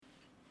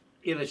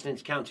You're listening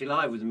to County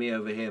Live with me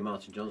over here,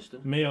 Martin Johnston.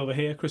 Me over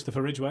here,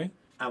 Christopher Ridgway.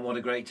 And what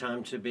a great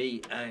time to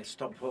be a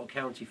Stockport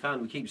County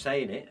fan. We keep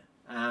saying it,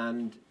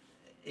 and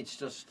it's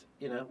just,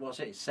 what's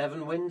it,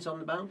 7 wins on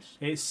the bounce?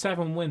 It's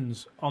 7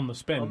 wins on the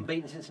spin.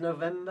 Unbeaten since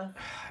November.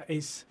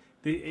 It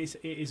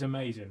is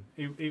amazing.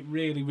 It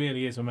really,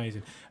 really is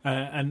amazing.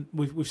 And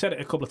we've said it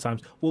a couple of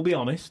times. We'll be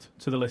honest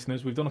to the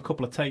listeners. We've done a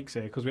couple of takes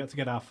here because we had to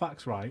get our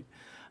facts right.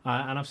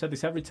 And I've said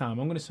this every time.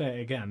 I'm going to say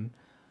it again.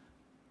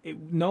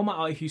 No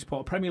matter if you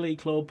support a Premier League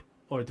club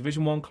or a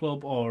Division 1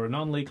 club or a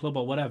non-league club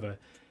or whatever,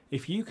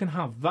 if you can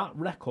have that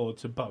record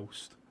to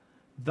boast,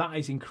 that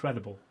is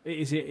incredible.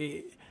 It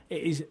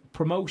is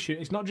promotion.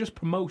 It's not just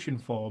promotion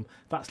form.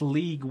 That's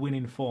league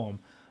winning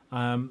form.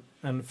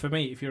 And for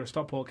me, if you're a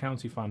Stockport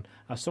County fan,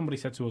 as somebody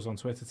said to us on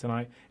Twitter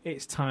tonight,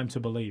 it's time to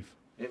believe.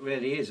 It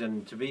really is.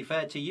 And to be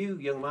fair to you,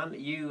 young man,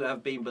 you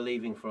have been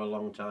believing for a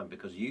long time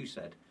because you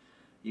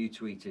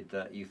tweeted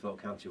that you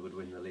thought County would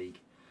win the league.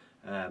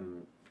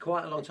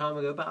 Quite a long time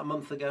ago, about a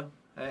month ago.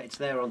 It's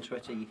there on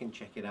Twitter. You can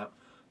check it out.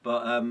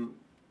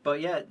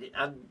 But yeah,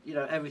 and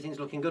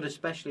everything's looking good,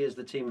 especially as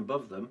the team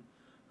above them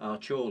are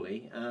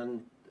Chorley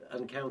and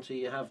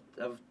County have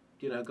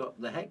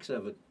got the hex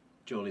over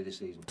Chorley this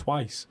season.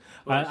 Twice.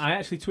 I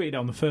actually tweeted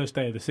on the first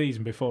day of the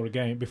season before a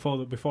game,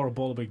 before a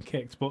ball had been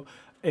kicked, but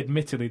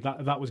admittedly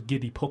that was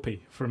giddy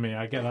puppy for me.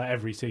 I get that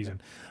every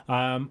season.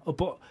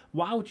 But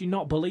why would you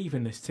not believe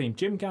in this team?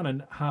 Jim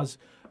Gannon has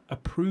a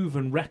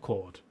proven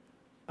record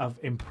of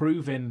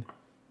improving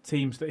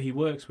teams that he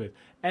works with.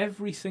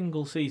 Every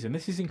single season,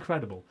 this is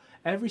incredible,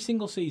 every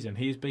single season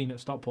he has been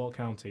at Stockport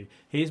County,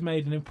 he has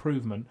made an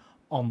improvement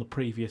on the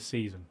previous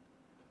season.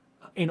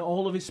 In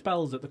all of his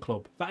spells at the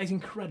club. That is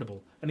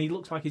incredible. And he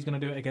looks like he's going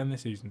to do it again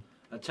this season.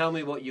 Tell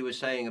me what you were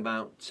saying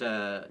about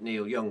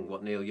Neil Young,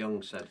 what Neil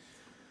Young said.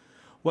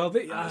 Well,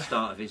 at the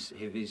start of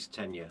his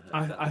tenure.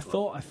 I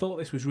thought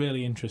this was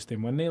really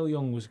interesting when Neil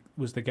Young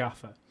was the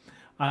gaffer.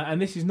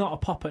 And this is not a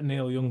pop at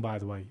Neil Young, by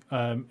the way.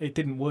 It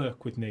didn't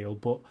work with Neil,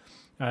 but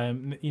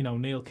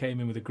Neil came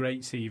in with a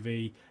great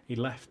CV. He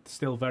left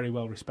still very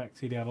well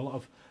respected. He had a lot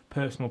of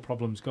personal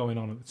problems going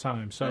on at the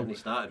time. So and he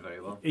started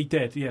very well. He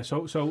did, yeah.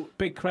 So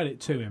big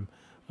credit to him,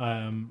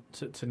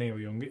 to Neil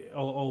Young,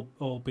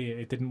 albeit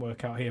it didn't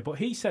work out here. But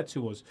he said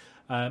to us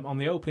on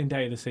the opening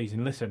day of the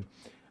season, listen,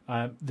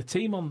 the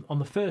team on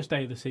the first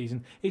day of the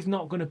season is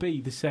not going to be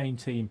the same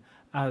team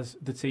as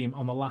the team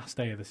on the last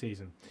day of the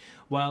season.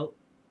 Well,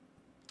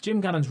 Jim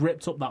Gannon's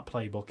ripped up that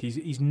playbook.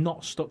 He's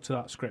not stuck to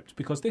that script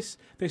because this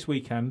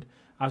weekend,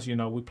 as you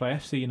know, we play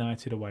FC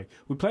United away.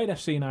 We played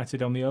FC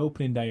United on the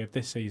opening day of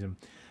this season,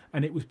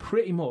 and it was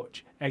pretty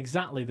much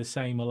exactly the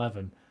same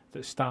 11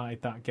 that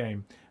started that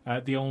game.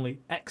 The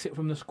only exit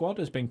from the squad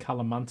has been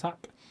Callum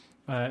Mantak,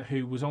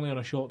 who was only on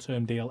a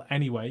short-term deal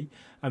anyway,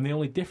 and the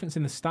only difference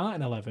in the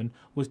starting 11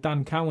 was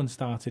Dan Cowan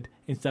started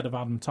instead of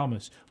Adam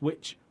Thomas,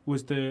 which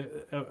was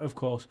of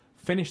course,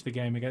 finished the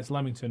game against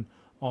Leamington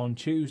on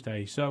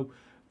Tuesday. So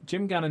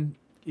Jim Gannon,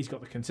 he's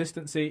got the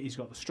consistency, he's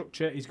got the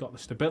structure, he's got the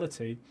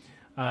stability,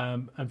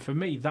 and for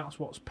me, that's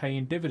what's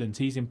paying dividends.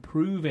 He's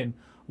improving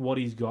what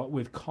he's got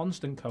with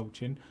constant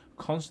coaching,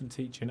 constant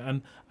teaching,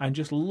 and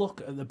just look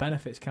at the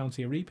benefits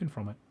County are reaping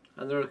from it.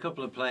 And there are a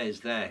couple of players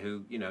there who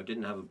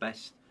didn't have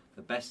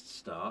the best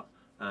start,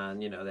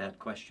 and they had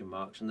question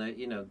marks, and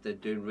they're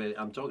doing really.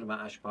 I'm talking about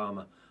Ash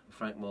Palmer, and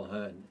Frank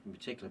Mulhern in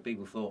particular.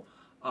 People thought,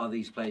 are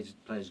these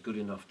players good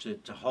enough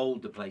to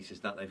hold the places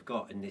that they've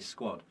got in this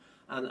squad?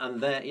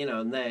 And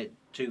they're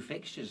 2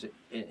 fixtures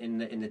in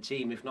the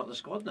team, if not the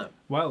squad now.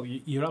 Well,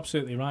 you're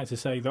absolutely right to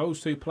say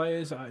those 2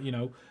 players.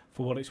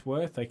 For what it's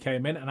worth, they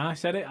came in, and I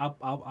said it.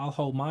 I'll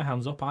hold my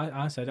hands up.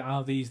 I said,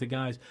 are these the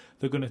guys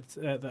that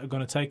are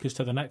going to take us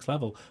to the next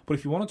level? But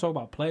if you want to talk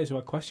about players who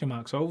had question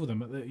marks over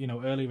them,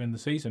 earlier in the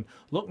season,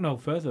 look no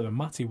further than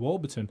Matty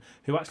Warburton,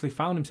 who actually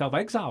found himself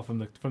exiled from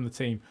the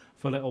team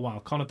for a little while.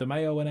 Conor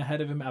DeMeo went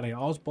ahead of him. Elliot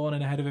Osborne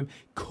went ahead of him.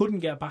 Couldn't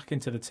get back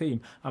into the team.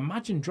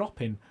 Imagine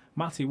dropping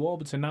Matty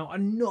Warburton now.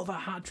 Another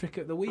hat trick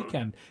at the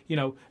weekend.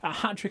 A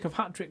hat trick of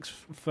hat tricks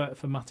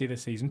for Matty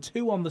this season.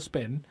 2 on the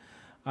spin.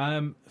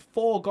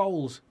 4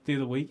 goals the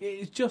other week.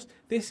 It's just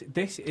this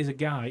is a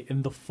guy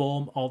in the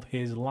form of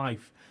his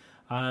life,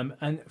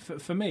 and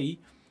for me,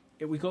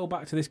 we go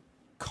back to this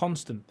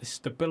constant, this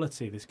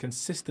stability, this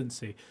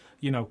consistency.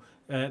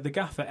 The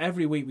gaffer,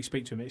 every week we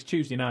speak to him. It's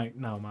Tuesday night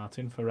now,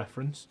 Martin, for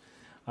reference.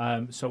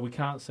 So we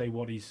can't say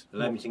what he's. The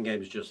Leamington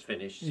game's just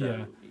finished,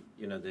 so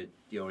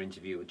your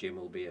interview with Jim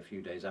will be a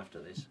few days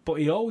after this. But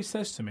he always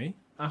says to me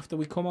after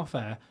we come off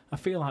air, I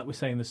feel like we're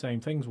saying the same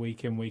things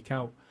week in, week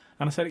out.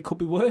 And I said it could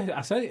be worse.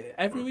 I said it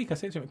every week. I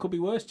say to him, it could be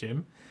worse,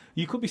 Jim.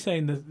 You could be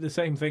saying the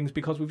same things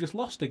because we've just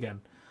lost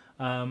again.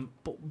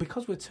 But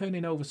because we're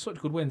turning over such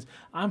good wins,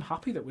 I'm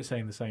happy that we're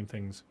saying the same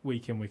things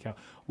week in, week out.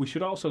 We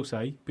should also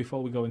say,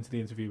 before we go into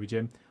the interview with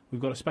Jim, we've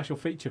got a special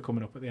feature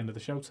coming up at the end of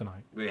the show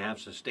tonight. We have,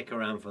 so stick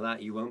around for that.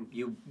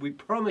 We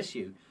promise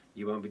you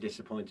won't be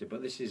disappointed.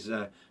 But this is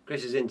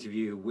Chris's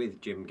interview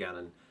with Jim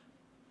Gannon.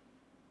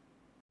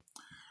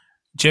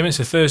 Jim, it's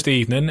a Thursday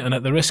evening, and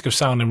at the risk of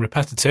sounding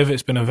repetitive,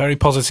 it's been a very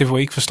positive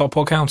week for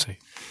Stockport County.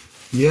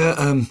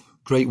 Yeah,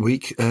 great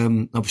week.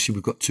 Obviously,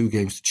 we've got 2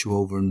 games to chew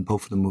over, and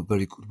both of them were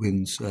very good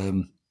wins.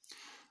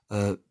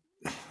 Again,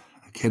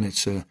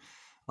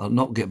 I'll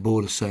not get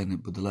bored of saying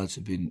it, but the lads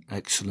have been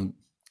excellent.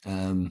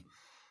 And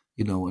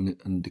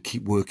they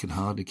keep working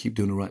hard, they keep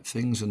doing the right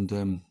things,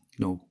 and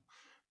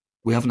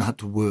we haven't had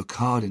to work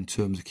hard in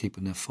terms of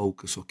keeping their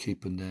focus or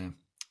keeping their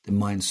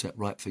mindset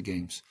right for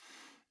games.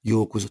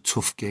 York was a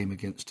tough game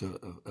against a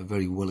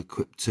very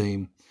well-equipped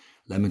team.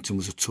 Leamington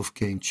was a tough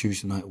game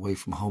Tuesday night away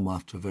from home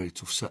after a very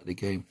tough Saturday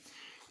game.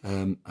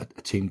 A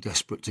team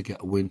desperate to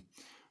get a win.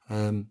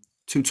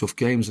 2 tough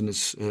games, and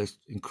it's an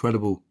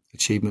incredible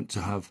achievement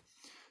to have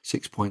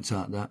 6 points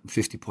out of that,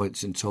 50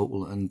 points in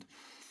total, and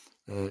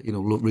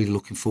really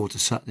looking forward to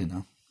Saturday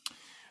now.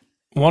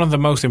 One of the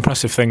most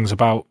impressive things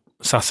about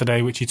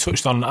Saturday, which you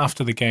touched on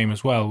after the game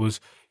as well, was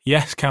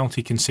yes,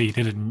 County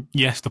conceded, and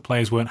yes, the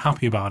players weren't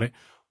happy about it,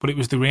 but it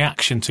was the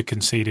reaction to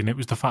conceding. It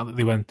was the fact that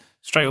they went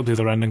straight up the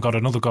other end and got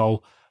another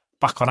goal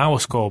back on our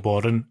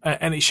scoreboard, and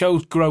it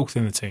shows growth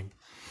in the team.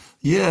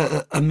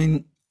 Yeah, I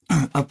mean,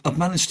 I've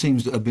managed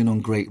teams that have been on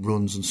great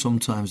runs, and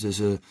sometimes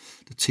the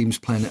team's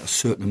playing at a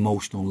certain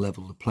emotional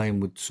level. They're playing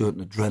with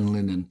certain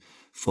adrenaline and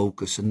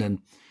focus, and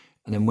then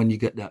when you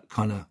get that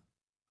kind of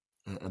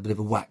a bit of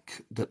a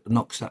whack that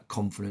knocks that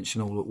confidence,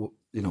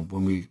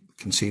 when we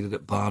conceded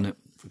at Barnet,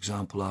 for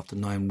example, after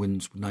 9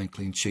 wins with 9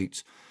 clean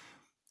sheets,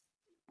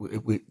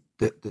 the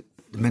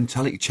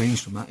mentality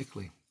changed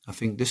dramatically. I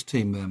think this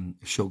team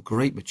showed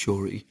great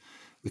maturity.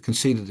 We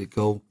conceded a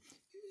goal,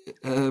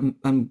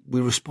 and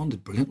we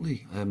responded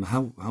brilliantly.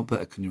 How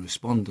better can you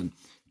respond than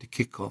to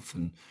kick off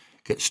and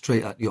get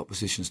straight at the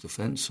opposition's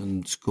defence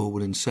and score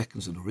within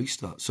seconds of the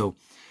restart? So,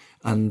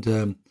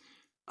 and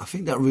I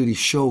think that really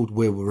showed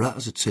where we're at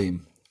as a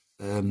team.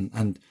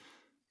 And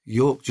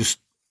York just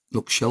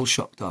looked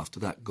shell-shocked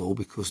after that goal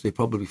because they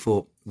probably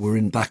thought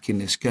we're back in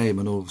this game,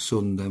 and all of a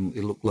sudden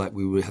it looked like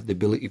we had the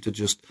ability to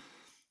just,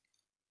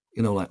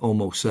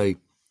 almost say,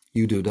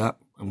 you do that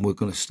and we're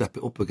going to step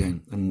it up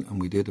again. And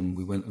we did, and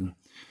we went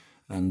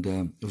and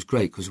it was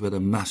great because we had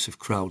a massive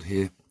crowd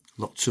here,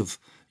 lots of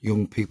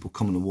young people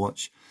coming to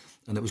watch,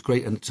 and it was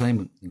great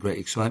entertainment and great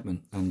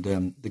excitement. And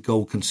the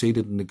goal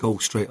conceded and the goal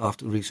straight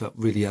after the restart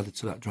really added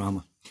to that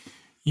drama.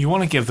 You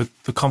want to give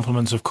the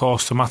compliments, of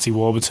course, to Matty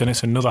Warburton.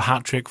 It's another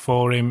hat-trick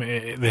for him,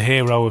 the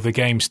hero of the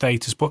game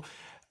status. But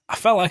I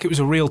felt like it was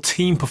a real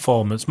team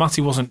performance.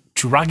 Matty wasn't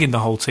dragging the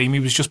whole team.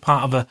 He was just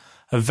part of a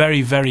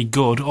very, very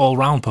good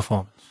all-round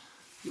performance.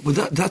 Well,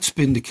 that's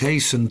been the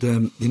case. And,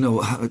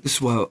 this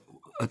is why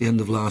at the end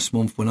of last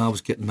month, when I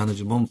was getting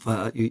manager month,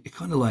 you're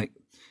kind of like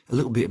a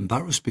little bit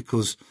embarrassed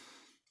because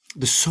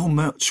there's so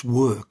much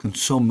work and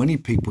so many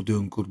people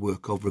doing good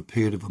work over a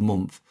period of a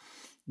month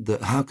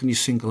that how can you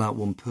single out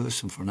one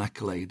person for an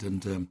accolade?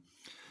 And,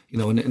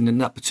 in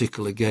that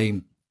particular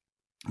game,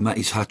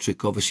 Matty's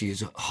hat-trick obviously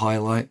is a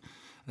highlight,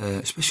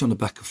 especially on the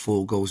back of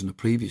 4 goals in the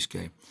previous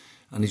game.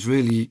 And he's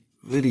really,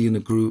 really in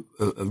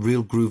a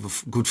real groove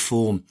of good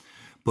form.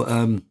 But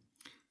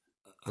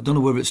I don't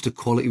know whether it's the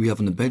quality we have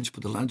on the bench,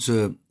 but the lads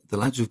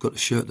who've got the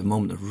shirt at the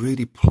moment are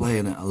really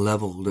playing at a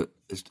level that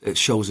it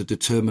shows a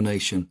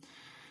determination,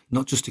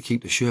 not just to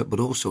keep the shirt, but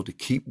also to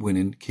keep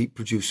winning, keep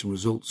producing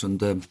results.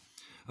 And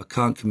I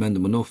can't commend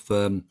them enough.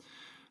 It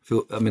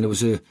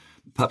was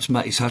perhaps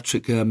Matty's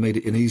hat-trick made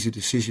it an easy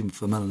decision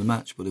for man of the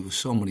match, but there were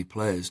so many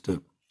players that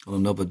on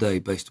another day,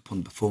 based upon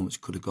the performance,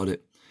 could have got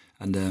it.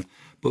 And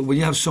but when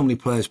you have so many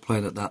players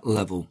playing at that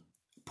level,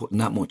 putting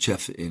that much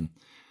effort in,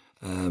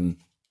 then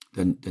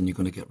you're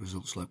going to get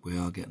results like we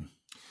are getting.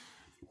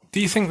 Do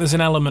you think there's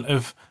an element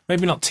of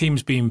maybe not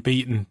teams being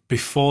beaten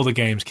before the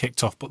game's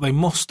kicked off, but they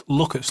must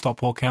look at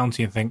Stockport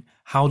County and think,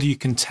 how do you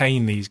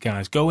contain these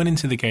guys going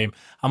into the game?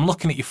 I'm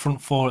looking at your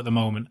front 4 at the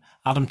moment: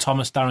 Adam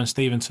Thomas, Darren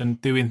Stevenson,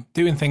 doing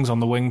things on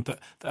the wing that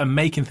are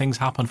making things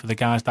happen for the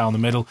guys down the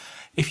middle.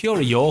 If you're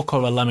a York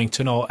or a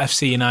Leamington or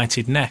FC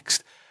United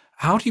next,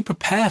 how do you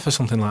prepare for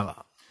something like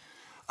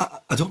that?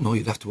 I don't know.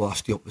 You'd have to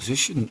ask the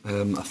opposition.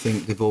 I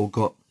think they've all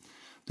got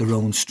their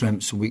own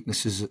strengths and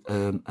weaknesses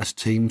as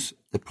teams.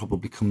 They're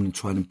probably coming and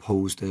trying to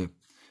impose their...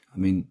 I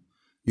mean,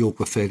 York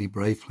were fairly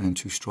brave playing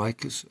 2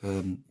 strikers.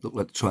 Looked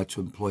like they tried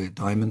to employ a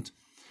diamond.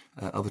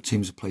 Other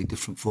teams have played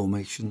different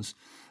formations.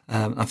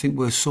 I think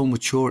we're so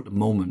mature at the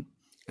moment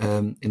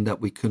in that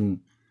we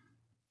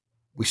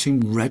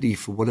seem ready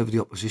for whatever the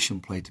opposition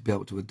play to be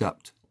able to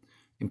adapt,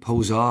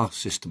 impose our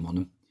system on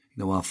them,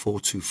 our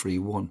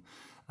 4-2-3-1.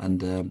 And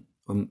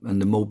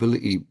the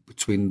mobility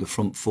between the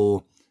front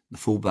 4, the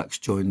fullbacks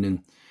joining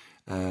in,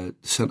 the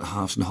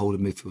centre-halves and the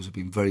holding midfields have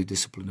been very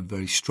disciplined and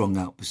very strong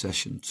out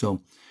possession.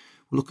 So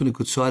we're looking at a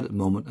good side at the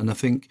moment. And I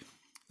think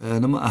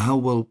no matter how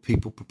well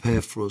people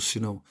prepare for us,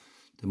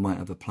 they might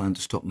have a plan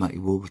to stop Matty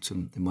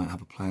Warburton. They might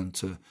have a plan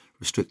to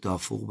restrict our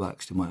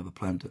fullbacks. They might have a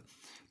plan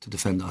to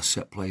defend our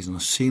set plays. And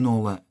I've seen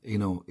all that,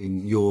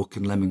 in York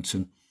and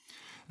Leamington.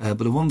 But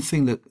the one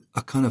thing that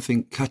I kind of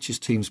think catches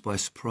teams by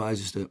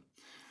surprise is that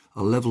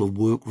a level of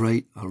work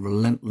rate, a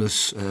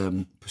relentless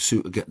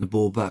pursuit of getting the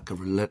ball back, a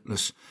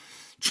relentless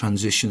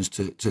transitions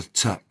to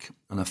attack.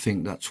 And I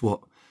think that's what,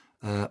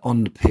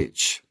 on the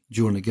pitch,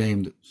 during the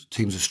game, that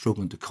teams are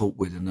struggling to cope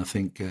with. And I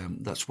think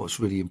that's what's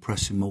really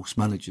impressing most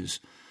managers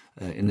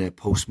in their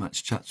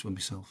post-match chats with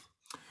myself.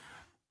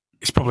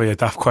 It's probably a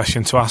daft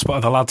question to ask, but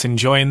are the lads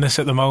enjoying this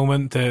at the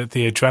moment? The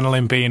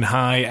adrenaline being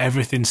high,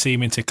 everything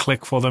seeming to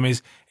click for them.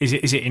 Is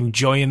it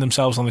enjoying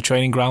themselves on the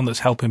training ground that's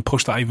helping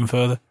push that even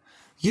further?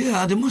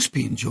 Yeah, they must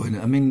be enjoying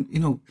it. I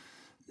mean,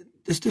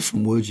 there's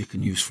different words you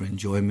can use for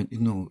enjoyment.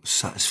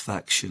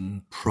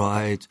 Satisfaction,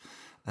 pride.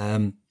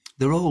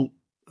 They're all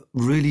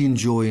really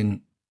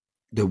enjoying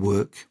their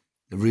work.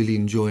 They're really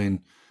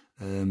enjoying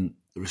the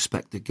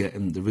respect they're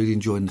getting. They're really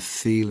enjoying the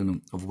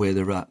feeling of where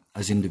they're at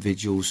as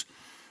individuals.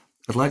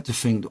 I'd like to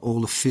think that all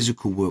the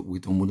physical work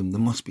we've done with them, they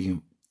must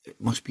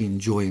be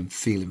enjoying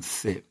feeling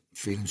fit,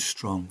 feeling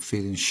strong,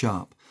 feeling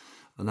sharp,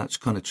 and that's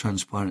kind of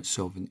transpiring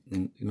itself.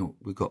 In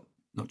we've got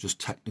not just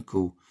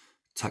tactical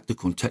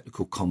and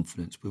technical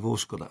confidence. We've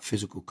also got that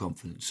physical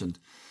confidence, and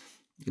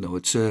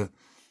it's they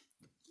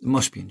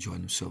must be enjoying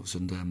themselves.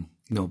 And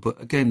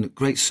but again,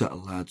 great set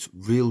of lads,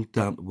 real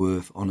down to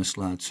earth, honest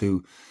lads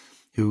who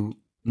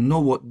know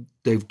what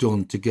they've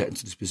done to get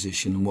into this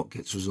position and what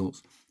gets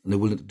results. And they're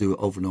willing to do it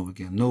over and over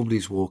again.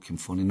 Nobody's walking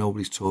funny.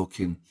 Nobody's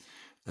talking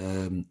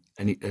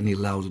any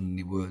louder than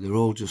they were. They're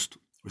all just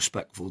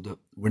respectful that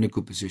we're in a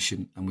good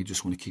position and we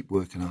just want to keep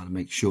working hard and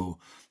make sure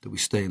that we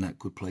stay in that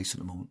good place at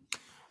the moment.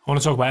 I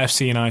want to talk about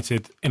FC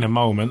United in a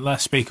moment.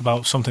 Let's speak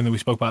about something that we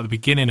spoke about at the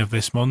beginning of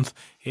this month.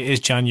 It is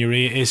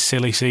January. It is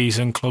silly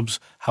season. Clubs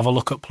have a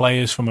look at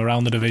players from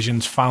around the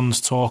divisions.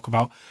 Fans talk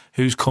about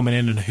who's coming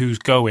in and who's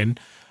going.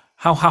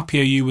 How happy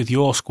are you with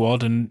your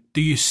squad, and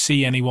do you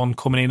see anyone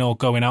coming in or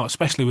going out,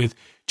 especially with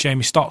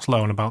Jamie Stott's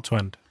loan about to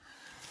end?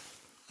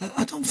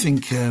 I don't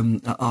think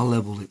at our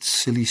level it's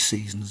silly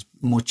season as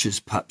much as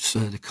perhaps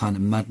the kind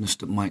of madness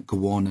that might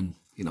go on, and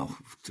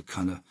the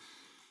kind of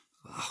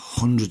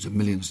hundreds of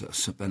millions that are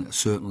spent at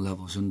certain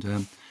levels.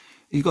 And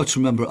you've got to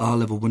remember, at our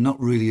level, we're not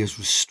really as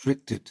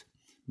restricted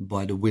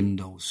by the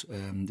windows.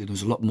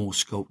 There's a lot more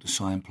scope to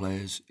sign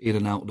players in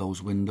and out of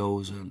those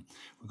windows, and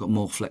we've got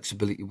more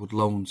flexibility with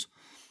loans.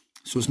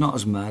 So it's not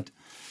as mad.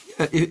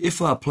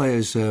 If our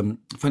players,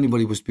 if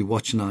anybody was to be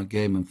watching our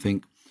game and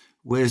think,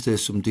 where's there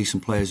some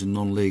decent players in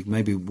non-league,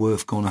 maybe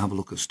worth going to have a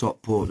look at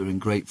Stockport. They're in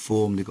great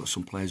form. They've got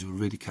some players who are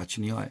really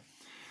catching the eye.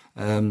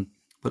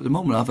 But at the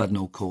moment, I've had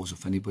no calls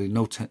off anybody,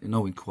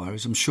 no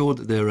inquiries. I'm sure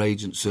that their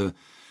agents are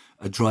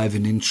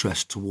driving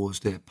interest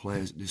towards their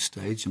players at this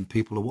stage, and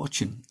people are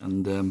watching,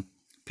 and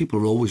people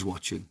are always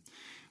watching.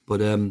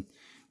 But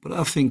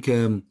I think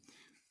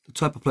the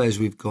type of players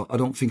we've got, I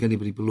don't think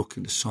anybody will be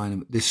looking to sign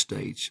them at this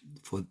stage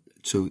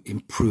to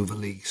improve a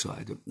league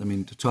side. I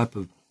mean, the type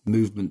of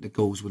movement that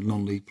goes with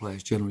non-league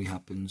players generally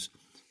happens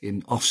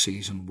in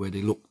off-season, where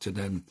they look to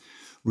then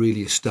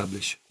really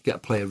get a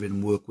player in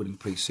and work with him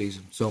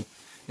pre-season. So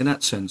in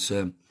that sense,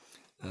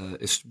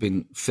 it's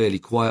been fairly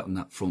quiet on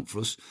that front for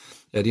us.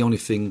 The only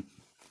thing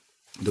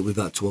that we've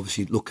had to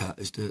obviously look at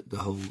is the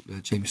whole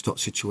Jamie Stott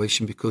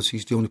situation, because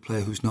he's the only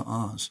player who's not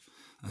ours.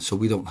 And so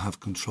we don't have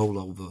control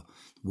over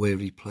where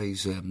he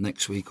plays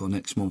next week or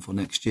next month or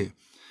next year.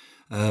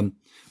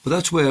 But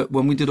that's where,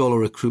 when we did all our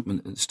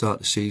recruitment at the start of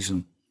the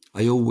season,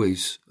 I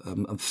always,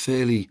 I'm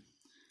fairly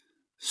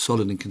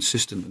solid and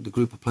consistent. The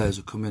group of players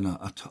that come in,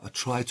 I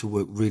try to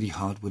work really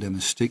hard with them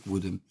and stick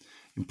with them,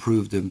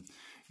 improve them.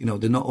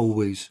 They're not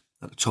always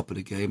at the top of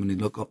the game and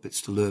they've got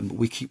bits to learn, but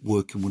we keep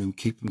working with them,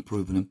 keep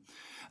improving them.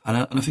 And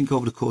I think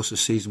over the course of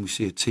the season, we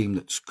see a team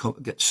that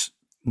gets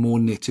more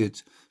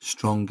knitted,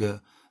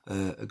 stronger,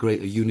 a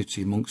greater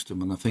unity amongst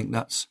them. And I think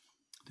that's,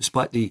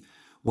 despite the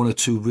one or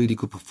two really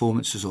good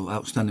performances or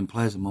outstanding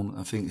players at the moment,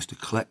 I think it's the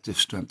collective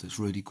strength that's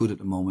really good at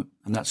the moment.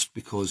 And that's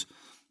because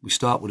we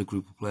start with a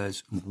group of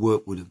players and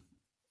work with them.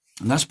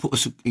 And that's put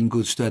us in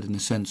good stead in the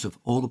sense of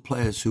all the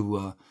players who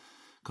are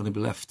going to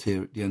be left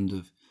here at the end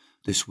of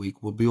this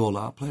week will be all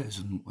our players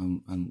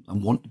and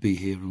want to be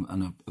here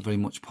and are very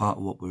much part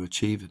of what we're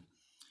achieving.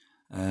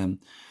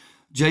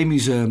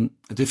 Jamie's a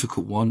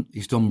difficult one.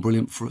 He's done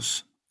brilliant for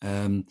us.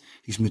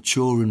 He's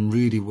maturing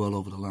really well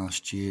over the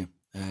last year.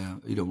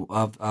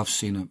 I've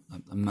seen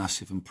a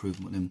massive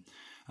improvement in him.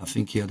 I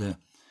think he had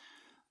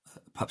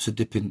perhaps a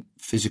dip in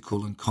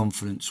physical and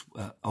confidence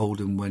at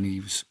Oldham when he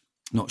was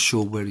not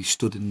sure where he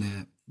stood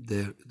in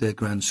their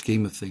grand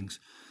scheme of things.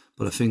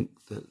 But I think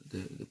that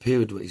the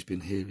period where he's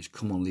been here, he's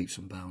come on leaps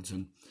and bounds.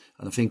 And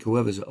I think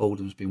whoever's at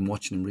Oldham's been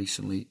watching him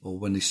recently, or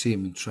when they see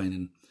him in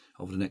training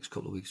over the next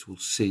couple of weeks, will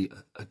see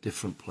a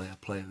different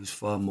player, who's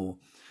far more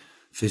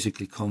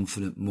physically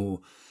confident,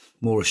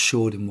 more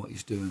assured in what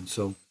he's doing.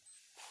 So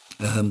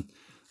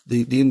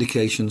the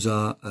indications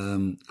are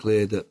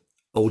clear that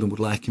Oldham would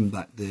like him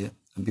back there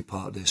and be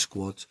part of their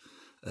squad.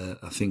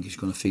 I think he's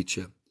going to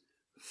feature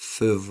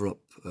further up,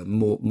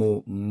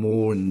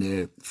 more in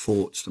their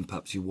thoughts than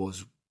perhaps he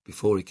was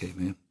before he came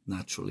here,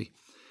 naturally.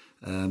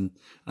 And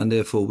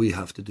therefore we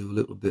have to do a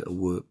little bit of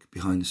work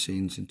behind the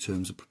scenes in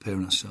terms of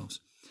preparing ourselves.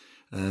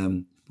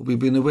 But but we've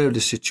been aware of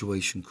this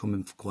situation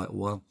coming for quite a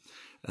while.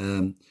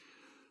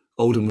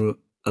 Oldham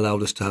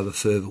allowed us to have a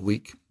further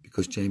week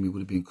because Jamie would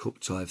have been cup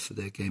tied for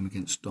their game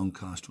against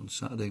Doncaster on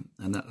Saturday,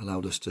 and that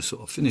allowed us to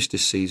sort of finish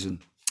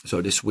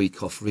this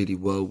week off really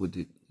well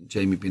with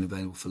Jamie being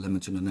available for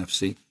Leamington and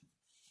FC.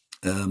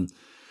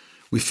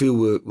 We feel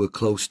we're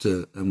close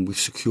to, and we've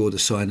secured a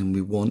signing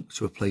we want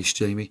to replace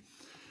Jamie.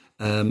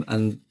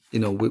 And,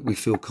 we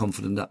feel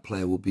confident that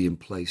player will be in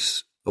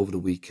place over the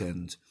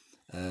weekend.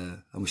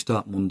 And we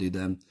start Monday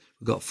then.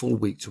 We've got a full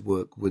week to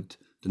work with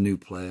the new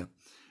player.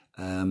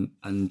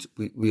 And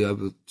we are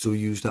able to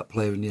use that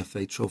player in the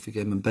FA Trophy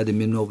game and bed him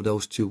in over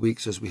those 2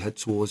 weeks as we head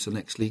towards the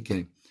next league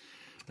game.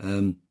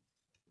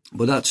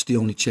 But that's the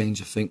only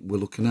change I think we're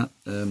looking at.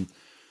 The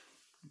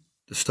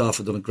staff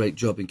have done a great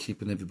job in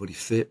keeping everybody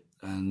fit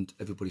and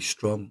everybody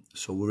strong.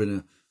 So we're in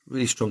a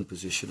really strong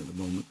position at the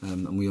moment,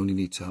 and we only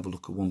need to have a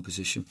look at one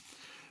position.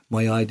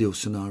 My ideal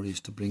scenario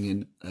is to bring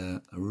in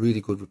a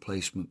really good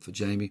replacement for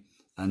Jamie,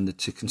 and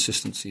the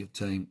consistency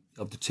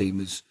of the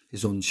team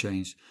is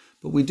unchanged.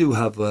 But we do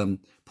have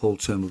Paul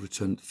Turner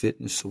return to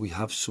fitness, so we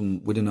have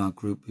some within our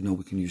group.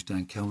 We can use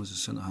Dan Cowan as a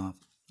centre half,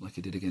 like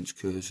he did against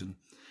Curzon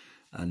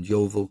and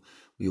Yeovil.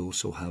 We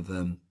also have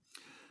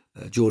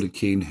Jordan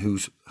Keane,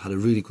 who's had a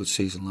really good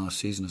season last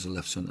season as a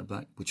left centre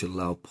back, which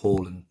allowed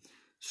Paul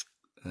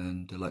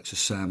and the likes of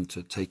Sam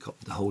to take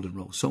up the holding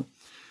role. So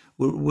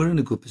we're in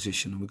a good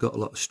position and we've got a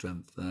lot of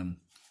strength.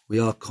 We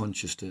are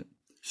conscious that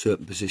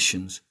certain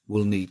positions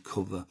will need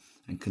cover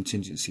and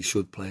contingency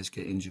should players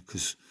get injured,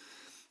 because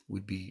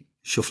we'd be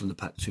shuffling the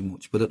pack too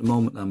much. But at the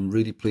moment, I'm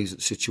really pleased at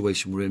the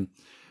situation we're in.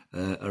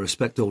 I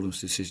respect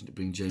Oldham's decision to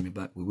bring Jamie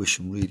back. We wish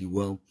him really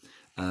well.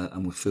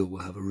 And we feel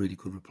we'll have a really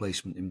good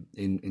replacement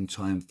in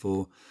time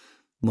for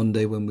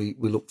Monday when we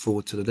look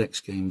forward to the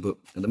next game. But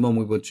at the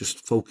moment, we're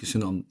just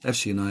focusing on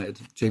FC United.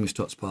 Jamie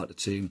Stott's part of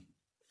the team.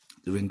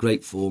 They're in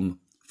great form,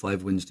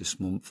 5 wins this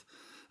month.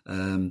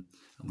 And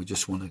we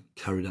just want to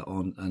carry that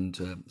on. And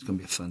it's going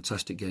to be a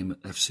fantastic game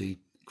at FC.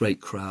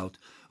 Great crowd.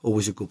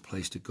 Always a good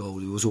place to go.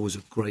 There was always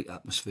a great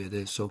atmosphere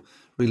there. So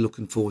really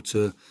looking forward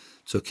to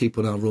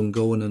keeping our run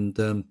going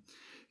and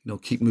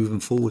keep moving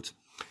forward.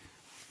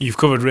 You've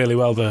covered really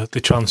well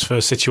the transfer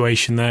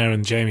situation there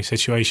and Jamie's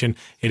situation.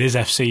 It is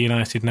FC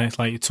United next,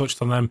 like you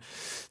touched on them.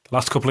 The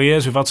last couple of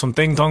years, we've had some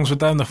ding-dongs with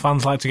them. The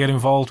fans like to get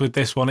involved with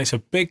this one. It's a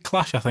big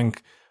clash, I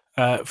think,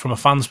 from a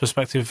fan's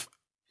perspective.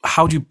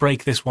 How do you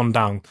break this one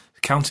down?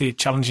 The county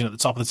challenging at the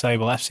top of the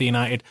table, FC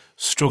United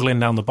struggling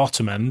down the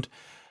bottom end.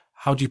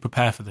 How do you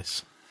prepare for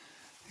this?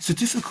 It's a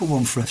difficult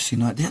one for FC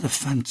United. They had a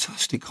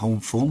fantastic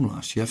home form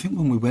last year. I think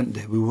when we went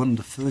there, we were one of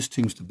the first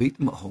teams to beat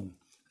them at home.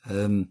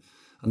 And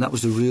that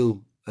was the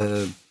real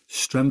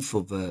strength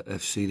of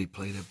FC. They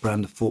played a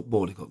brand of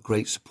football. They got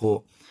great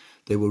support.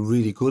 They were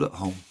really good at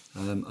home.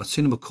 I'd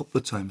seen them a couple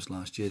of times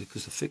last year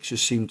because the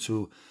fixtures seemed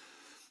to,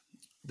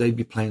 they'd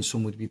be playing,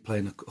 some would be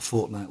playing a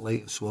fortnight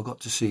later. So I got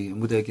to see, and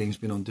with their games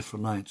being on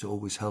different nights, it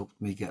always helped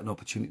me get an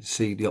opportunity to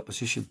see the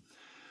opposition.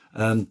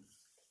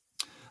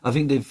 I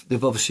think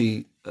they've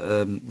obviously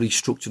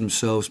restructured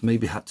themselves,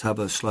 maybe had to have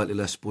a slightly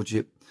less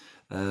budget,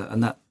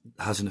 and that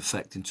has an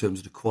effect in terms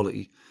of the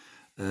quality.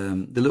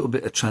 The little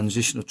bit of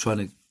transition of trying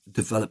to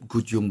develop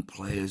good young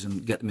players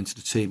and get them into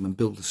the team and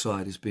build the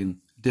side has been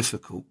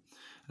difficult.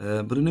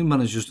 But the new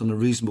manager's done a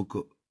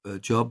reasonable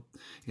job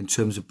in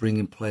terms of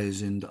bringing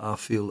players in that I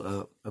feel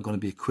are going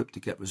to be equipped to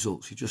get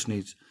results. He just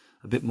needs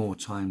a bit more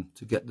time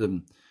to get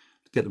them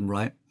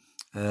right.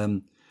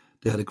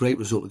 They had a great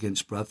result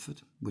against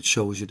Bradford, which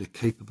shows you the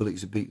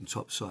capabilities of beating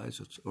top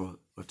sides or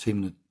a team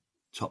in the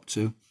top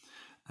two.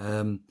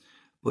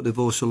 But they've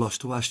also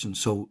lost to Ashton,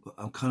 so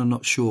I'm kind of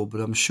not sure.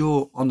 But I'm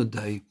sure on the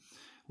day,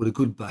 with a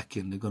good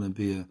backing, they're going to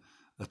be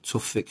a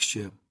tough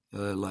fixture,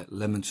 like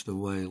Leamington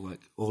away,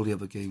 like all the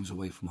other games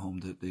away from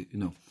home.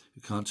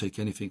 You can't take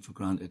anything for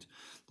granted.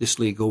 This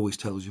league always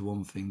tells you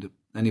one thing, that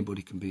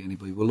anybody can beat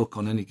anybody. We'll look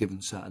on any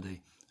given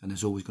Saturday, and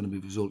there's always going to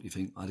be a result you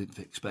think, I didn't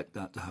expect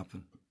that to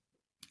happen.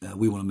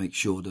 We want to make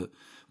sure that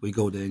we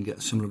go there and get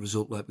a similar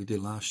result like we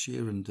did last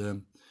year.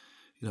 And,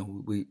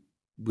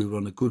 we were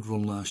on a good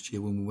run last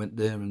year when we went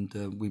there, and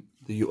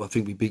I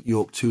think we beat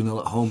York 2-0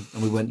 at home,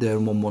 and we went there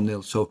and won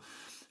 1-0. So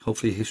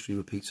hopefully history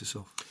repeats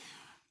itself.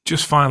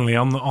 Just finally,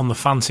 on the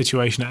fan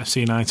situation at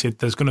FC United,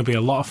 there's going to be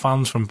a lot of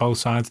fans from both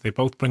sides. They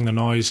both bring the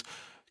noise.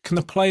 Can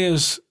the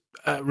players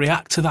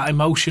react to that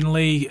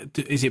emotionally?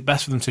 Is it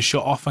best for them to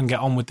shut off and get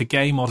on with the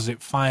game, or does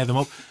it fire them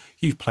up?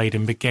 You've played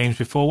in big games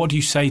before. What do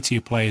you say to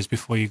your players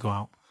before you go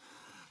out?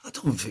 I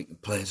don't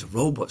think players are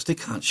robots. They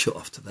can't shut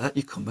off to that.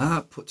 You come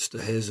out, puts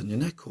the hairs on your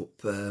neck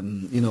up,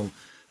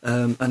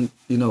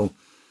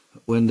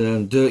 when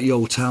dirty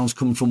old towns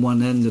come from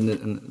one end and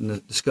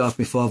the scarf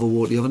my father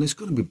wore the other, and it's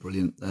going to be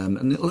brilliant.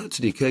 And it'll add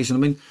to the occasion. I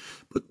mean,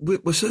 but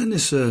we're saying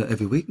this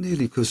every week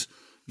nearly, because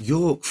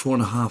York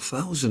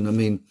 4,500. I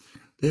mean,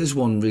 there's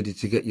one ready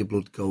to get your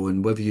blood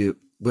going. Whether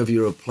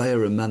you're a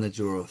player, a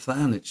manager, or a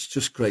fan, it's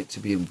just great to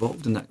be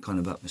involved in that kind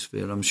of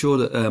atmosphere. I'm sure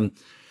that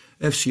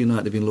FC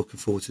United have been looking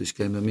forward to this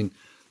game. I mean,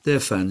 their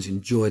fans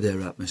enjoy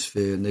their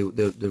atmosphere, and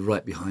they're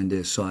right behind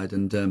their side,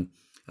 and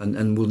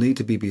will need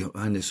to be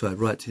behind their side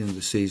right to the end of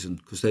the season,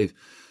 because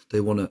they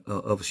want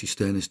to obviously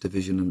stay in this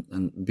division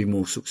and be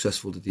more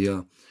successful than they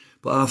are.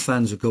 But our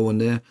fans are going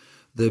there.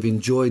 They've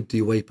enjoyed the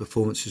away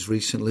performances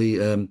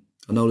recently. I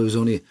know there was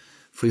only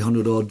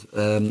 300 odd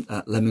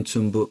at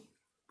Leamington, but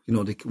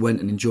they went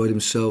and enjoyed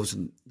themselves,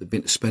 and they've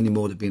been to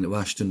Spennymoor, they've been to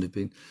Ashton, they've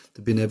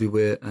been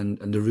everywhere, and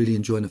they're really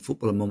enjoying the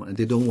football at the moment, and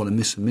they don't want to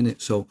miss a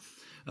minute. So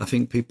I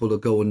think people are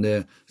going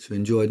there to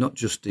enjoy not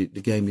just the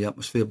game, the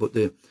atmosphere, but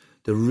they're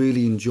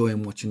really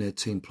enjoying watching their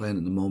team playing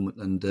at the moment.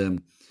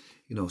 And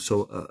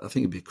so I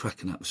think it'll be a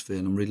cracking atmosphere,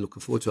 and I'm really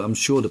looking forward to it. I'm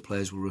sure the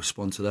players will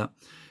respond to that.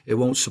 It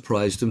won't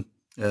surprise them,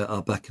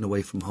 our backing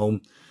away from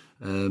home.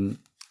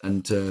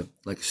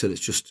 Like I said,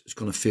 it's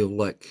going to feel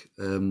like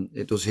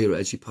it does here at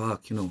Edgy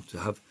Park. To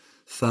have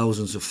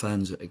thousands of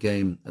fans at a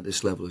game at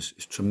this level is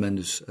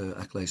tremendous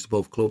accolades to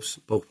both clubs,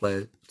 both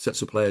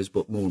sets of players,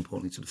 but more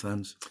importantly to the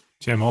fans.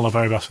 Jim, all the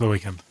very best for the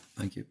weekend.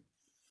 Thank you.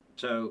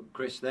 So,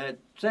 Chris, they're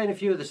saying a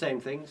few of the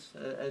same things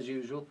as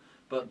usual,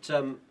 but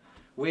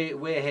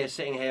we're here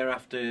sitting here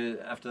after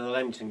the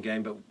Leamington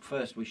game. But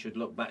first, we should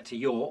look back to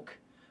York.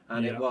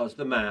 And It was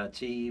the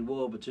Matty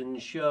Warburton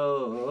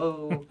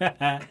show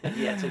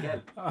yet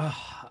again.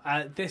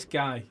 This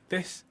guy.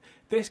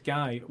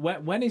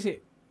 When is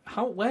it?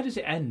 Where does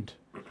it end?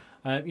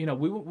 We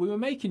were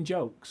making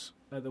jokes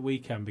at the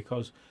weekend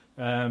because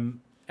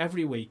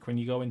every week when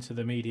you go into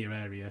the media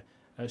area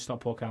at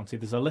Stockport County,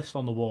 there's a list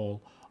on the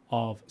wall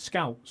of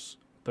scouts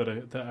that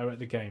are at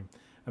the game,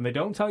 and they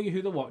don't tell you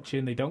who they're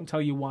watching. They don't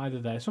tell you why they're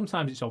there.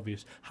 Sometimes it's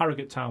obvious.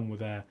 Harrogate Town were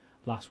there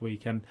last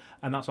week, and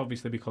that's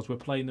obviously because we're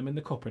playing them in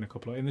the cup in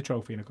the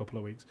trophy in a couple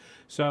of weeks.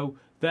 So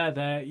they're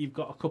there. You've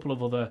got a couple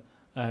of other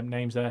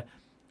names there.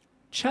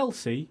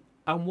 Chelsea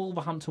and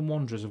Wolverhampton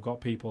Wanderers have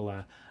got people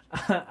there,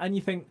 and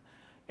you think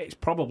it's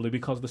probably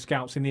because the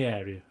scouts in the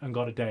area and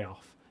got a day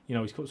off.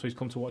 He's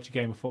come to watch a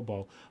game of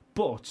football,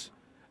 but.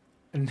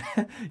 And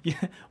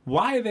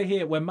why are they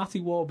here when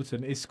Matty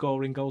Warburton is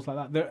scoring goals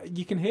like that?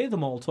 You can hear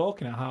them all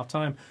talking at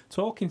half-time,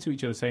 talking to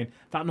each other, saying,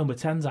 that number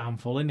 10's a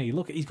handful, isn't he?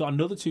 Look, he's got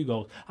another 2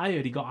 goals. I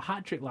heard he got a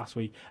hat-trick last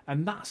week.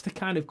 And that's the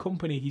kind of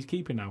company he's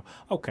keeping now.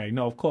 OK,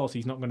 no, of course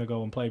he's not going to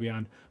go and play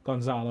behind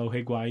Gonzalo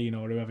Higuain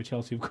or whoever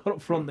Chelsea have got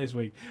up front this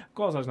week. Of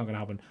course that's not going to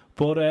happen.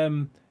 But,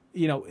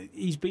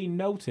 he's been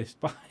noticed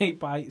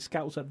by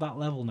scouts at that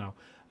level now.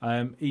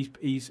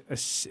 He's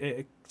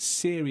a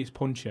serious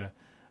puncher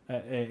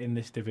in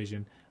this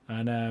division,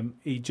 and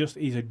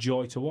he's a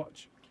joy to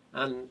watch.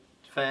 And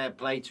fair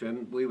play to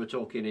him. We were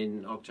talking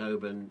in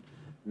October and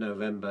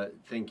November,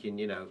 thinking,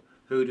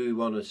 who do we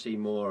want to see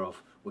more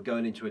of? We're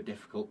going into a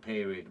difficult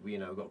period. We,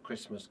 got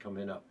Christmas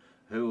coming up.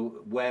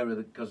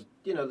 Because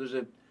there's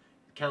a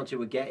County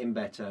were getting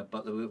better,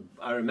 but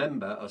I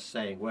remember us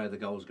saying, where are the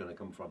goals going to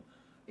come from?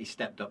 He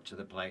stepped up to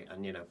the plate,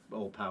 and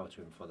all power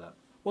to him for that.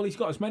 Well, he's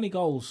got as many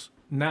goals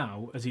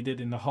now as he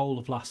did in the whole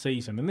of last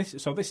season, and this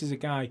is a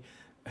guy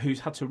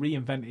who's had to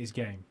reinvent his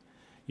game.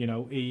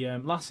 He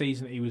last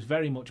season he was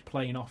very much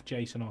playing off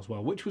Jason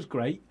Oswell, which was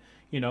great.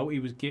 He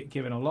was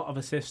giving a lot of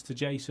assists to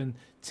Jason,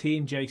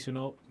 teeing Jason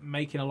up,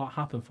 making a lot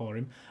happen for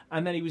him,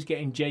 and then he was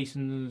getting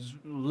Jason's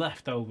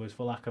leftovers,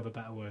 for lack of a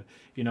better word.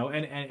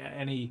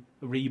 Any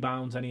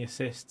rebounds, any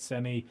assists,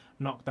 any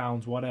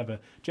knockdowns, whatever.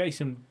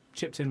 Jason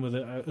chipped in with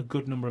a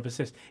good number of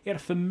assists. He had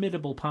a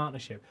formidable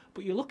partnership.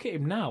 But you look at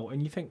him now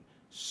and you think,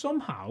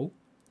 somehow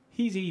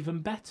he's even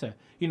better.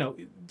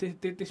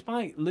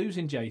 Despite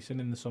losing Jason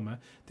in the summer,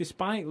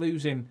 despite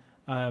losing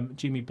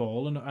Jimmy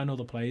Ball and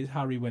other players,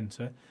 Harry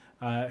Winter,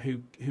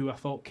 who I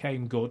thought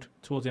came good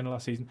towards the end of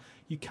last season,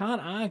 you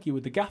can't argue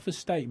with the gaffer's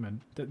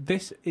statement that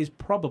this is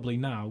probably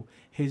now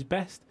his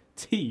best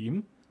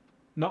team,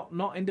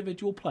 not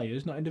individual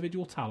players, not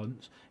individual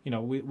talents.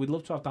 We'd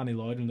love to have Danny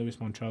Lloyd and Lewis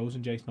Montrose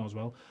and Jason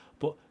Oswell,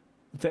 but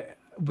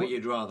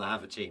you'd rather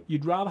have a team.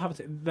 You'd rather have a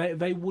team.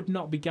 They would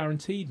not be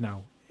guaranteed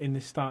now in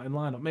this starting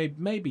lineup.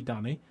 Maybe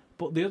Danny,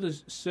 but the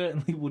others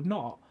certainly would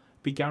not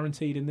be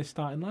guaranteed in this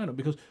starting lineup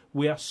because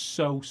we are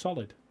so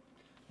solid.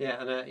 Yeah,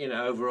 and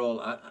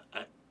overall,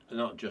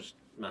 not just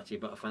Matty,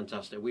 but a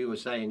fantastic. We were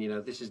saying,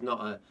 this is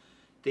not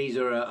these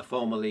are a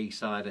former league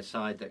side, a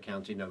side that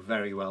County know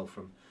very well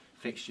from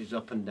fixtures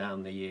up and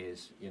down the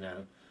years,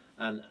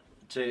 and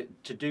to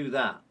do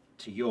that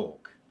to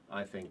York,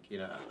 I think,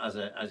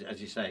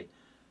 as you say,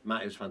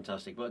 Matty was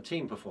fantastic, but a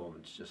team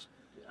performance just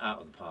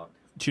out of the park.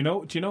 Do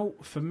you know?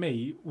 For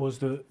me, was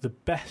the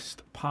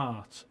best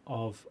part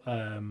of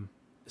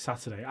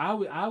Saturday.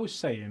 I was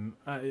saying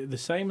the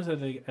same as I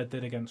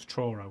did against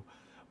Truro,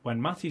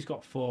 when Matty's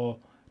got 4,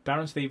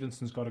 Darren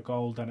Stevenson's got a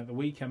goal. Then at the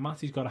weekend,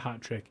 Matty's got a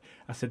hat trick.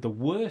 I said the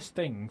worst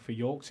thing for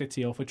York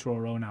City or for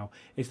Truro now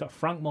is that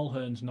Frank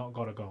Mulhern's not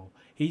got a goal.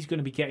 He's going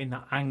to be getting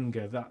that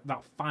anger,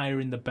 that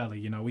fire in the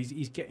belly.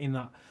 He's getting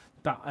that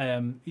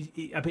he's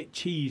a bit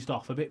cheesed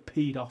off, a bit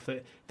peed off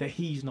that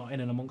he's not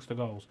in and amongst the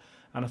goals.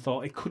 And I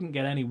thought it couldn't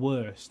get any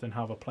worse than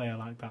have a player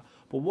like that.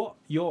 But what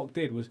York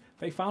did was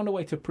they found a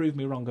way to prove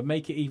me wrong and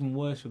make it even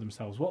worse for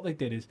themselves. What they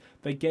did is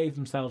they gave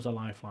themselves a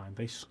lifeline.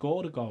 They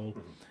scored a goal,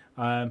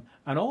 and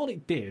all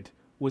it did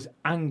was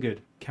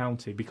angered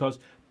County, because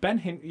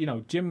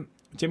Jim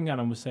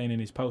Gannon was saying in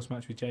his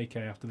post-match with JK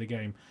after the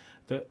game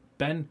that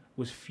Ben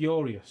was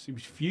furious. He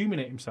was fuming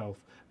at himself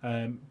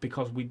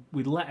because we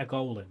let a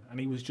goal in, and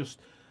he was just,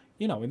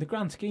 in the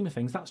grand scheme of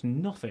things, that's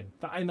nothing.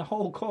 That in the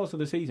whole course of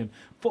the season,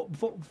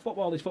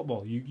 football is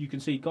football. You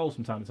can see goals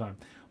from time to time,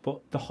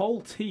 but the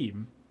whole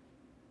team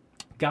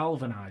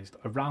galvanised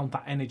around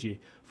that energy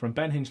from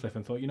Ben Hinchliffe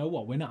and thought, you know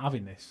what, we're not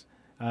having this.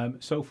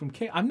 So from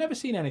kick, I've never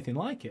seen anything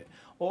like it.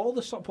 All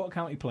the Stockport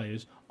County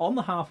players on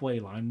the halfway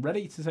line,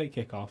 ready to take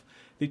kick-off.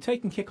 They've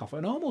taken kick-off,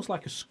 and almost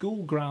like a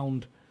school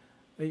ground,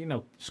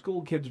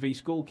 school kids v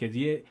school kids,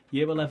 year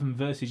 11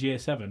 versus year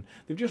 7.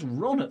 They've just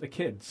run at the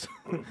kids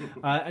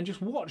and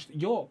just watched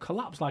York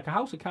collapse like a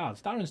house of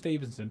cards. Darren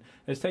Stevenson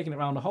has taken it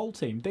around the whole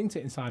team, dinked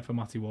it inside for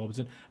Matty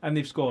Warburton, and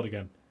they've scored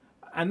again.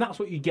 And that's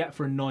what you get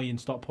for annoying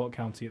Stockport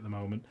County at the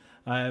moment.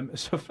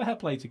 So fair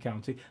play to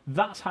County.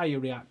 That's how you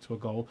react to a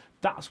goal.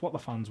 That's what the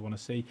fans want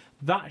to see.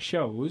 That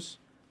shows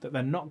that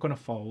they're not going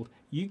to fold.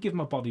 You give them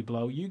a body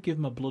blow, you give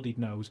them a bloodied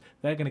nose,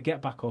 they're going to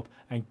get back up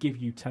and give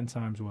you 10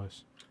 times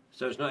worse.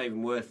 So it's not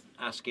even worth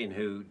asking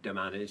who the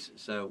man is.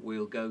 So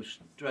we'll go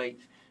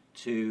straight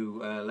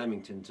to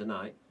Leamington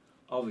tonight.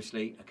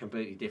 Obviously, a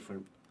completely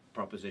different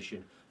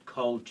proposition.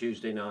 Cold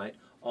Tuesday night,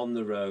 on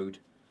the road.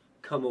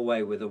 Come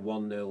away with a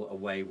 1-0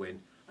 away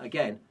win.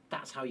 Again,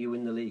 that's how you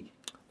win the league.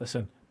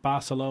 Listen,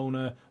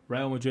 Barcelona,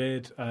 Real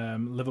Madrid,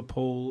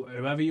 Liverpool,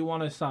 whoever you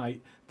want to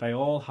cite, they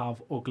all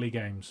have ugly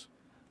games.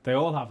 They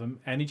all have them.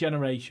 Any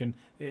generation,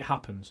 it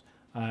happens.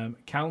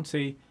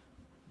 County,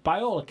 by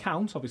all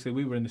accounts, obviously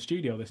we were in the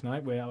studio this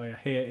night. We're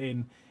here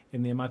in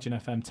the Imagine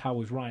FM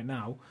towers right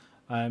now,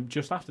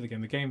 just after the game.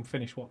 The game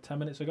finished, 10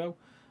 minutes ago?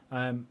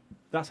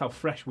 That's how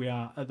fresh we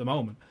are at the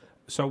moment.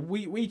 So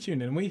we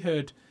tuned in and we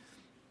heard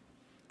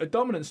a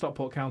dominant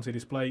Stockport County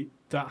display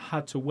that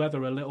had to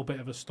weather a little bit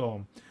of a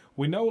storm.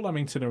 We know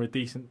Leamington are a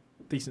decent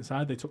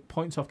side. They took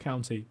points off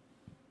County,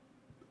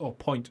 or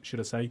point, should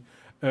I say,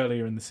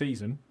 earlier in the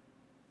season.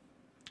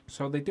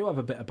 So they do have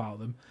a bit about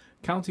them.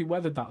 County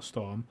weathered that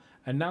storm,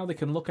 and now they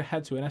can look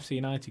ahead to an FC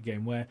United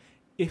game where,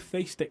 if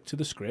they stick to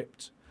the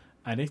script,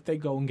 and if they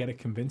go and get a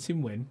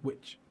convincing win,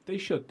 which they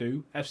should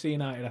do, FC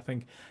United, I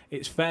think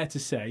it's fair to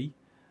say,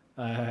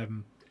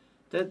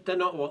 They're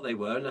not what they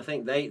were, and I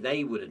think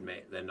they would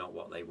admit they're not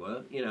what they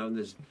were. And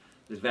there's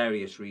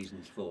various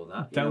reasons for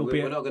that.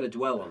 We're not going to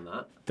dwell on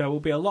that. There will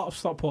be a lot of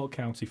Stockport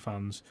County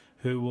fans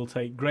who will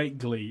take great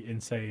glee in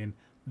saying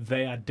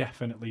they are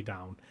definitely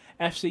down.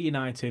 FC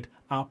United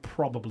are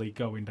probably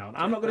going down.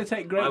 I'm not going to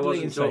take great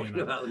glee in saying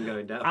that. I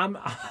wasn't talking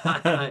about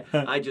them going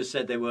down. I just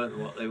said they weren't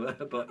what they were.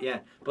 But yeah,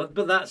 but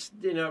that's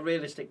a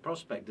realistic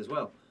prospect as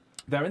well.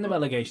 They're in the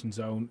relegation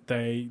zone.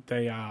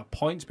 They are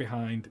points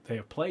behind. They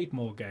have played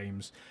more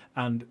games,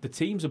 and the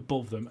teams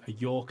above them are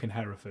York and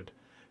Hereford,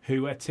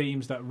 who are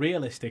teams that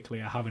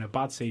realistically are having a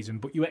bad season,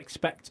 but you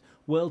expect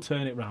will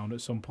turn it round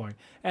at some point.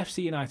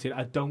 FC United,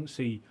 I don't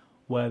see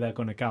where they're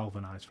going to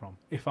galvanise from,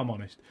 if I'm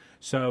honest.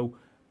 So,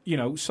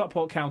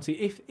 Stockport County,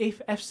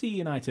 if FC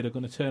United are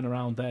going to turn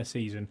around their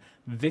season,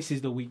 this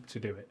is the week to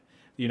do it.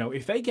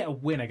 If they get a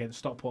win against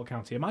Stockport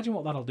County, imagine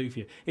what that'll do for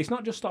you. It's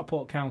not just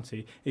Stockport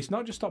County. It's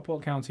not just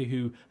Stockport County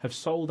who have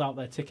sold out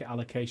their ticket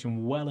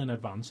allocation well in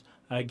advance,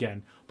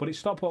 again, but it's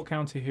Stockport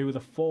County who are the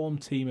form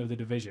team of the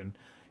division.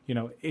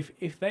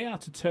 If they are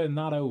to turn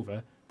that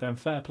over, then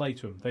fair play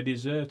to them. They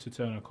deserve to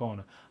turn a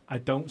corner. I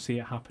don't see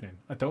it happening.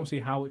 I don't see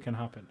how it can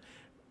happen.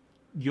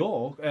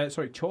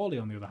 Chorley,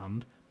 on the other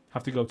hand,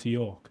 have to go to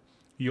York.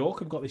 York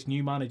have got this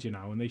new manager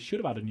now, and they should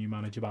have had a new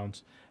manager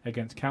bounce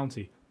against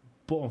County.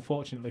 But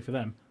unfortunately for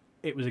them,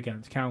 it was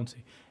against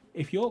County.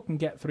 If York can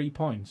get 3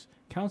 points,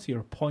 County are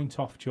a point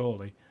off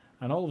Chorley,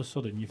 and all of a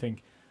sudden you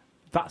think,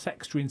 that's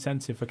extra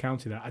incentive for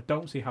County there. I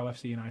don't see how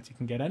FC United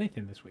can get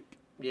anything this week.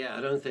 Yeah,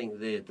 I don't think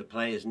the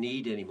players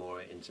need any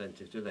more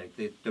incentives, do they?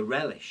 The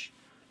relish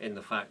in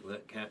the fact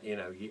that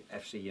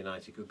FC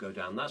United could go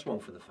down, that's one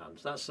for the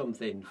fans. That's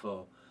something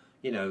for,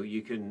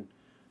 you can,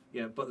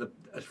 but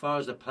as far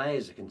as the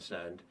players are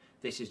concerned,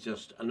 this is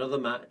just another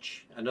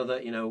match,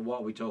 another,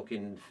 what are we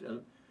talking,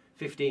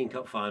 15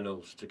 cup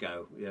finals to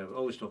go.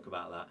 Always talk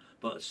about that.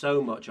 But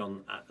so much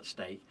at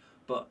stake.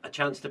 But a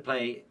chance to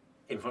play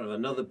in front of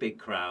another big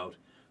crowd,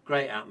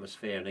 great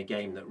atmosphere, and a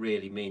game that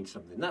really means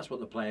something. That's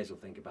what the players will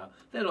think about.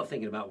 They're not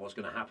thinking about what's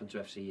going to happen to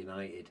FC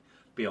United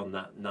beyond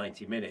that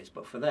 90 minutes.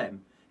 But for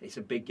them, it's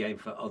a big game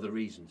for other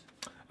reasons.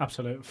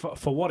 Absolutely.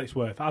 For what it's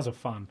worth, as a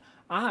fan,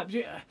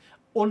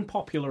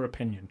 unpopular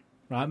opinion.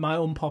 Right, my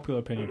unpopular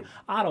opinion.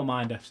 I don't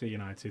mind FC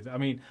United. I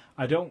mean,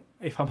 I don't.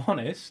 If I'm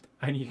honest,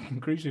 and you can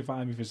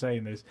crucify me for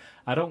saying this,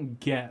 I don't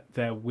get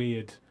their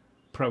weird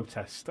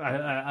protest.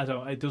 I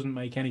don't. It doesn't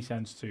make any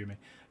sense to me.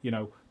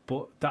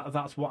 But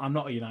that's what. I'm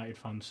not a United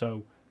fan,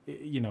 so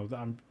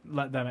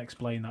let them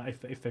explain that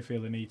if they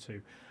feel the need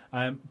to.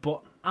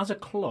 But as a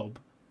club,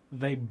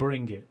 they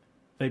bring it.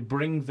 They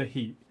bring the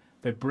heat.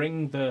 They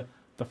bring the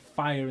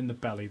fire in the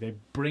belly. They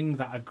bring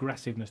that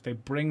aggressiveness. They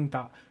bring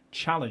that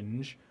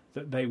challenge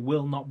that they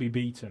will not be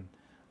beaten.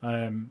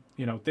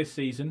 This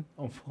season,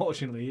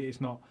 unfortunately, it's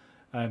not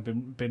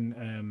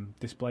been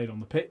displayed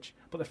on the pitch,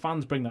 but the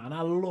fans bring that, and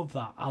I love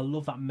that. I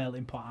love that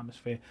melting pot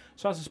atmosphere.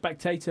 So as a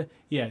spectator,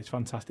 yeah, it's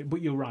fantastic.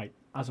 But you're right.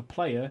 As a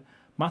player,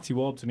 Matty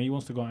Warbton, he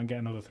wants to go out and get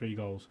another 3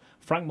 goals.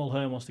 Frank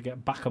Mulhern wants to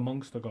get back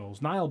amongst the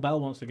goals. Niall Bell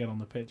wants to get on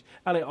the pitch.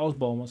 Elliot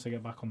Osborne wants to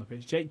get back on the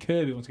pitch. Jake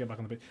Kirby wants to get back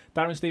on the pitch.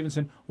 Darren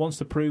Stevenson wants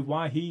to prove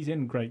why he's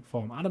in great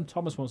form. Adam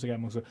Thomas wants to get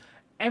amongst them.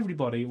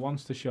 Everybody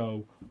wants to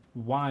show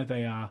why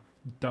they are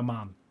the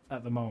man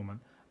at the moment.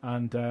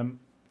 And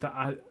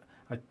I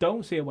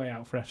don't see a way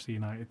out for FC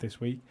United this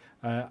week.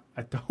 I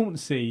don't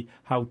see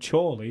how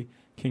Chorley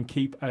can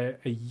keep a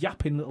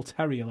yapping little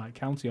terrier like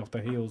County off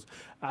their heels.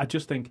 I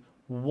just think,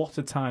 what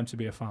a time to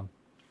be a fan.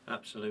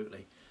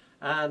 Absolutely.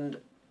 And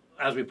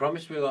as we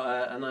promised, we've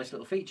got a nice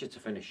little feature to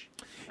finish.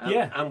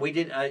 Yeah. And we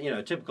did,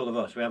 typical of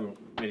us, we haven't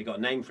really got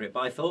a name for it,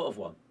 but I thought of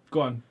one. Go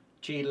on.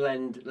 Cheadle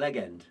End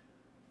Legend.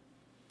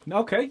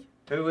 Okay.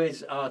 Who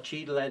is our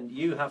Cheadle End?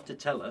 You have to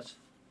tell us.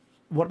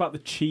 What about the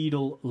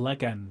Cheadle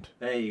Legend?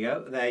 There you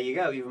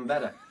go, even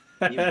better.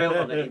 You've built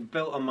on it. You've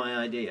built on my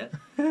idea,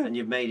 and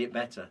you've made it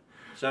better.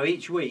 So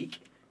each week,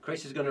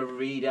 Chris is going to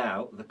read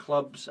out the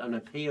clubs and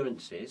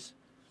appearances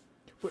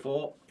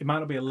for... It might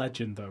not be a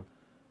legend, though.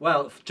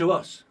 Well, to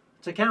us.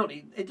 To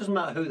County, it doesn't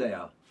matter who they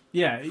are.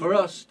 Yeah. For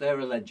us, they're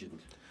a legend.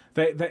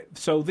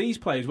 So these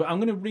players... I'm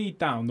going to read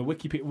down the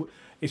Wikipedia...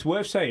 It's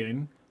worth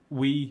saying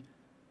we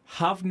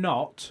have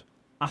not,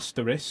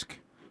 asterisk,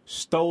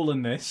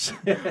 stolen this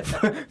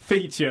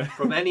feature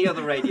from any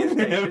other radio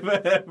station.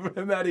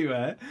 From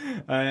anywhere.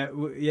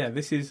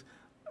 This is...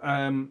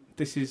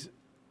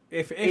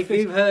 If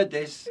you've heard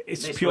this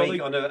purely,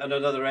 week on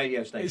another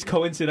radio station, it's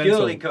coincidental.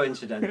 Purely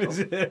coincidental.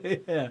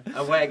 Yeah.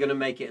 And we're going to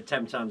make it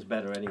 10 times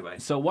better anyway.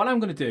 So what I'm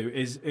going to do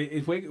is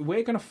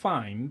we're going to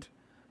find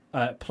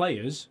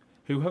players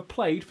who have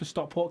played for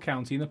Stockport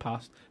County in the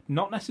past,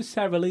 not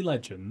necessarily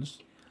legends.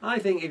 I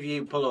think if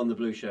you pull on the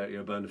blue shirt,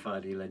 you're a bona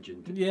fide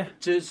legend. Yeah.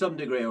 To some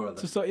degree or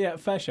other.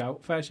 Fair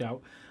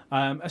shout.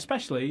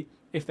 Especially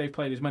if they've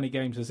played as many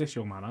games as this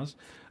young man has.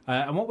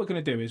 And what we're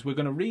going to do is we're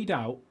going to read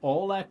out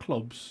all their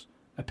clubs'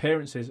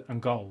 appearances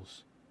and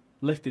goals,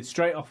 lifted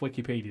straight off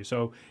Wikipedia.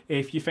 So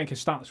if you think a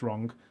stat's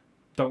wrong,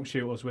 don't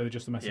shoot us. We're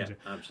just a messenger.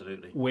 Yeah,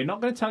 absolutely. We're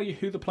not going to tell you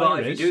who the player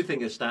is. But if you do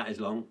think a stat is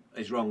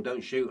wrong,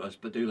 don't shoot us,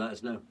 but do let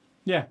us know.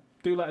 Yeah,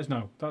 do let us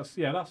know. That's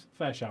a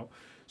fair shout.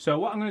 So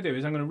what I'm going to do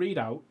is I'm going to read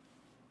out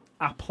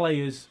a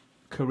player's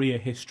career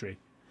history.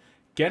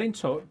 Get in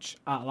touch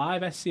at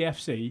Live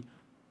SCFC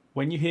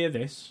when you hear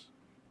this,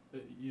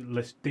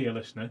 dear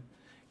listener.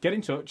 Get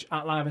in touch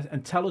at Live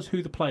and tell us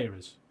who the player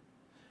is.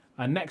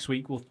 And next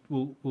week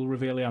we'll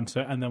reveal the answer,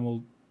 and then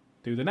we'll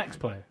do the next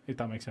player, if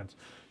that makes sense.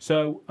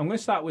 So I'm going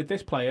to start with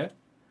this player.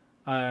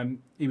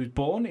 He was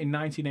born in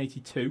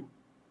 1982,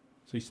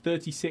 so he's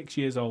 36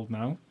 years old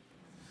now.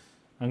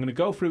 I'm going to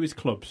go through his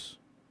clubs.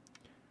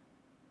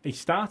 He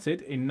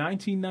started in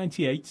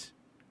 1998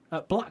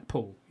 at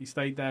Blackpool. He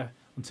stayed there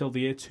until the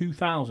year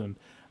 2000.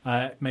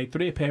 Made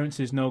 3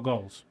 appearances, no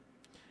goals.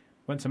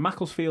 Went to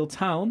Macclesfield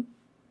Town,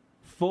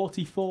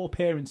 44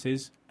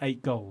 appearances,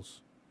 8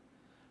 goals.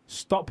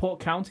 Stockport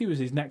County was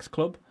his next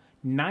club,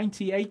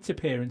 98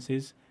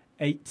 appearances,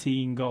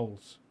 18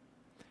 goals.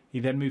 He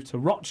then moved to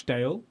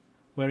Rochdale,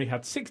 where he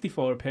had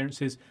 64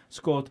 appearances,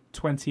 scored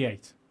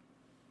 28.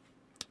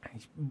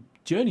 He's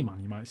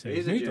journeyman, you might say.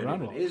 He's a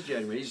journeyman.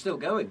 He's still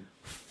going.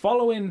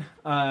 Following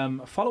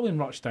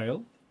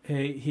Rochdale,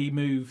 he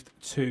moved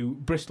to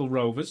Bristol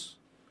Rovers,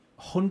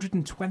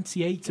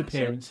 128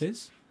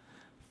 appearances,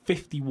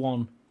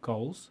 51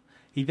 goals.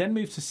 He then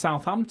moved to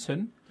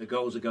Southampton. The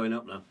goals are going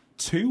up now.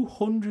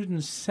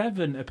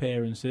 207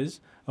 appearances,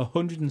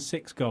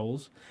 106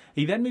 goals.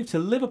 He then moved to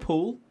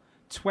Liverpool,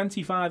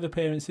 25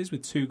 appearances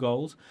with 2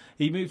 goals.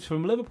 He moved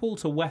from Liverpool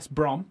to West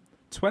Brom,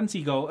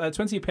 20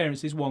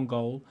 appearances, 1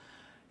 goal.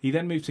 He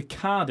then moved to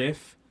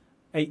Cardiff,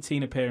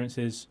 18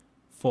 appearances,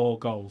 4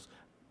 goals.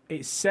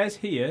 It says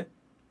here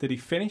that he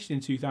finished in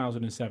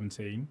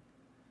 2017.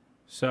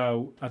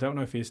 So I don't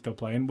know if he is still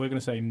playing. We're going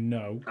to say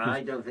no.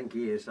 I don't think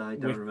he is. I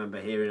don't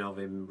remember hearing of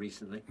him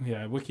recently.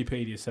 Yeah,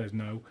 Wikipedia says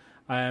no.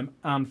 And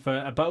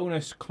for a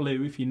bonus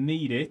clue, if you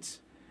need it,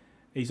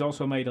 he's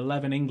also made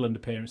 11 England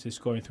appearances,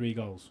 scoring 3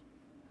 goals.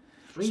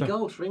 3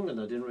 goals for England?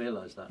 I didn't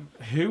realise that.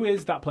 Who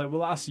is that player?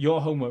 Well, that's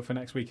your homework for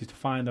next week, is to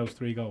find those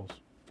 3 goals.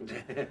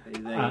 There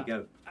you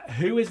go.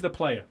 Who is the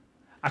player?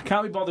 I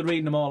can't be bothered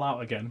reading them all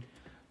out again.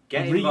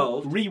 Get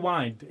involved.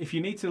 Rewind. If you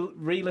need to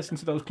re-listen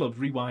to those clubs,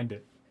 rewind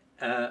it.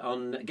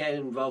 Get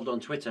involved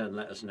on Twitter and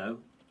let us know.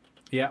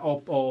 Yeah,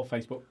 or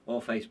Facebook.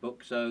 Or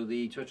Facebook. So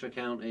the Twitter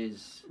account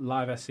is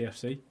Live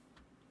SCFC.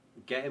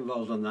 Get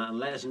involved on that and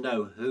let us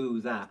know who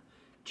that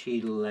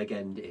Cheadle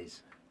legend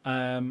is.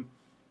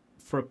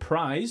 For a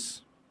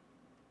prize,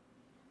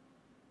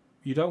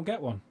 you don't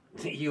get one.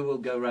 You will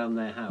go round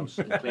their house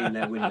and clean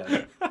their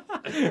windows.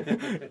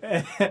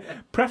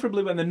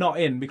 Preferably when they're not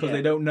in, because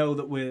they don't know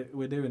that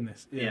we're doing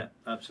this. Yeah,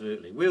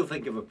 absolutely. We'll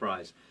think of a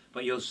prize,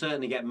 but you'll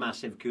certainly get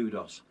massive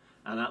kudos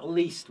and at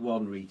least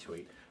one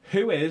retweet.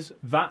 Who is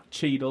that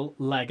Cheadle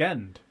leg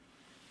end?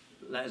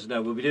 Let us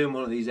know. We'll be doing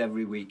one of these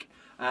every week.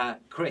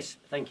 Chris,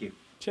 thank you.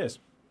 Cheers.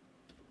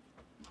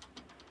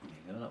 There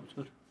you go, that was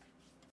good.